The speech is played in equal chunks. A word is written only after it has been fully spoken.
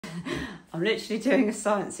I'm literally doing a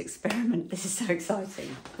science experiment. This is so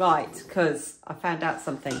exciting. Right, because I found out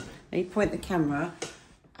something. Let me point the camera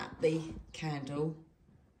at the candle.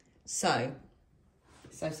 So.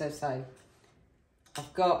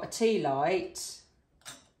 I've got a tea light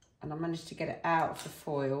and I managed to get it out of the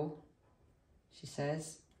foil, she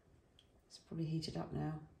says. It's probably heated up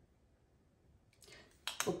now.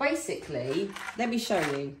 Well, basically, let me show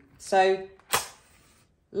you. So,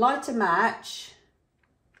 light a match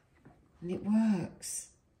and it works.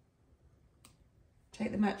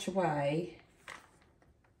 Take the match away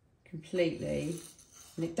completely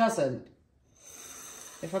and it doesn't.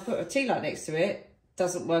 If I put a tea light next to it, it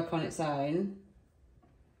doesn't work on its own.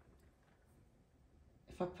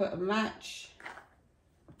 If I put a match,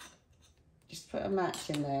 just put a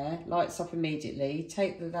match in there, lights up immediately,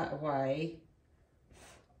 take that away,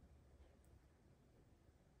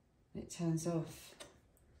 it turns off.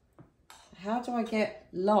 How do I get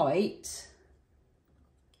light?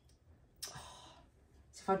 So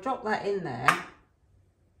if I drop that in there,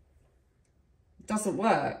 it doesn't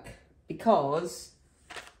work because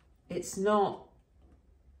it's not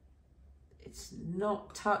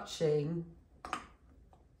touching.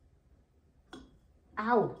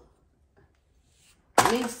 Ow!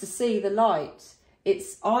 It needs to see the light.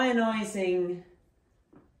 It's ionising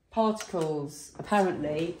particles,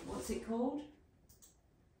 apparently. What's it called?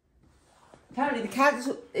 Apparently the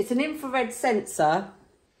candle, it's an infrared sensor.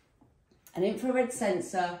 An infrared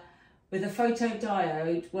sensor with a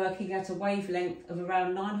photodiode working at a wavelength of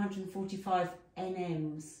around 945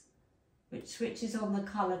 nms, which switches on the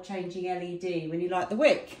colour changing LED when you light the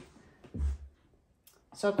wick.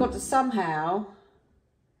 So I've got to somehow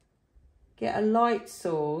get a light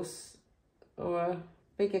source or a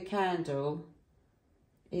bigger candle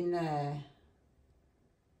in there.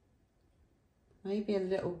 Maybe a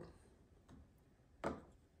little.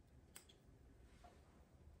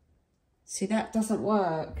 See, that doesn't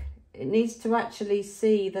work. It needs to actually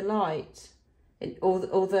see the light or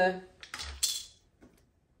the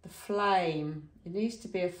flame. It needs to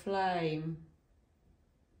be a flame.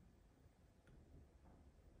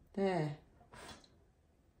 There.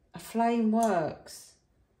 A flame works.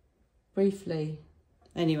 Briefly.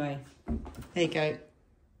 Anyway, there you go.